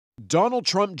Donald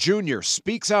Trump Jr.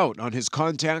 speaks out on his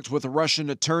contact with a Russian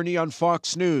attorney on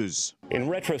Fox News. In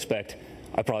retrospect,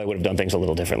 I probably would have done things a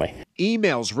little differently.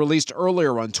 Emails released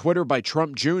earlier on Twitter by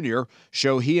Trump Jr.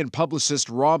 show he and publicist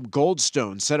Rob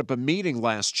Goldstone set up a meeting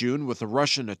last June with a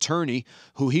Russian attorney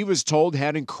who he was told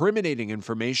had incriminating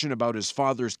information about his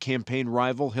father's campaign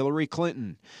rival Hillary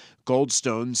Clinton.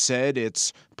 Goldstone said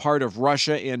it's part of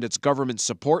Russia and its government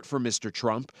support for Mr.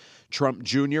 Trump. Trump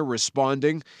Jr.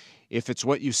 responding, "If it's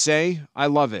what you say, I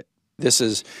love it." This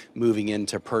is moving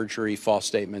into perjury, false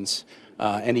statements,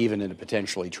 and even into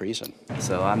potentially treason.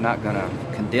 So I'm not going to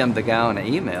condemn the guy on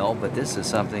an email, but this is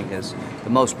something that's the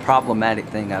most problematic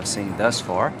thing I've seen thus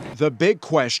far. The big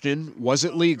question, was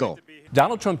it legal?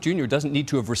 Donald Trump Jr. doesn't need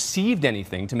to have received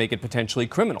anything to make it potentially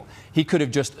criminal. He could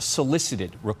have just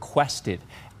solicited, requested,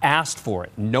 asked for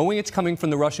it, knowing it's coming from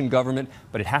the Russian government,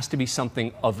 but it has to be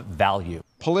something of value.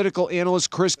 Political analyst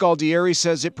Chris Galdieri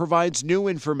says it provides new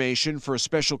information for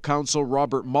special counsel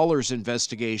Robert Mueller's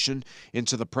investigation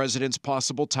into the president's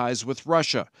possible ties with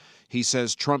Russia. He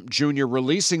says Trump Jr.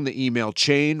 releasing the email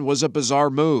chain was a bizarre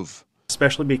move.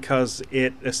 Especially because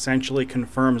it essentially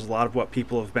confirms a lot of what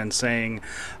people have been saying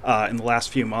in the last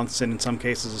few months, and in some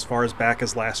cases as far as back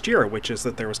as last year, which is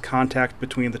that there was contact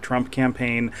between the Trump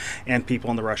campaign and people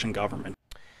in the Russian government.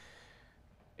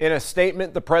 In a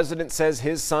statement, the president says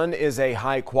his son is a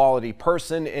high-quality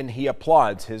person and he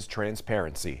applauds his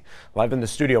transparency. Live in the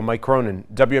studio, Mike Cronin,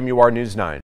 WMUR News 9.